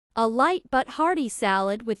A light but hearty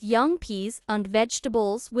salad with young peas and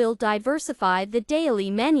vegetables will diversify the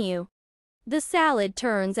daily menu. The salad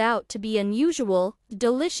turns out to be unusual,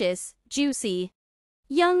 delicious, juicy.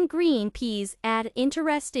 Young green peas add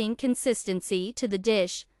interesting consistency to the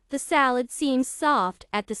dish. The salad seems soft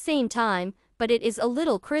at the same time, but it is a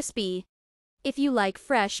little crispy. If you like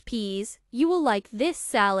fresh peas, you will like this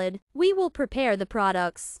salad. We will prepare the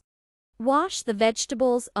products. Wash the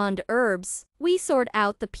vegetables and herbs. We sort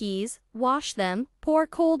out the peas, wash them, pour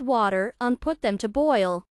cold water and put them to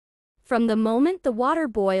boil. From the moment the water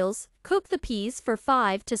boils, cook the peas for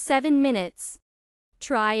 5 to 7 minutes.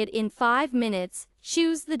 Try it in 5 minutes.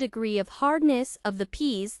 Choose the degree of hardness of the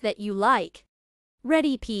peas that you like.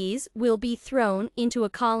 Ready peas will be thrown into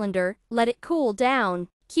a colander. Let it cool down.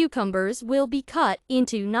 Cucumbers will be cut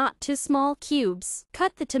into not too small cubes.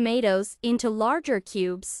 Cut the tomatoes into larger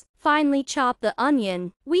cubes. Finally chop the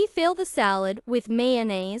onion. We fill the salad with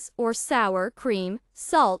mayonnaise or sour cream,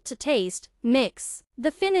 salt to taste, mix.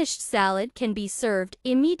 The finished salad can be served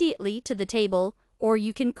immediately to the table, or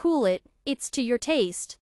you can cool it. It's to your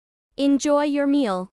taste. Enjoy your meal.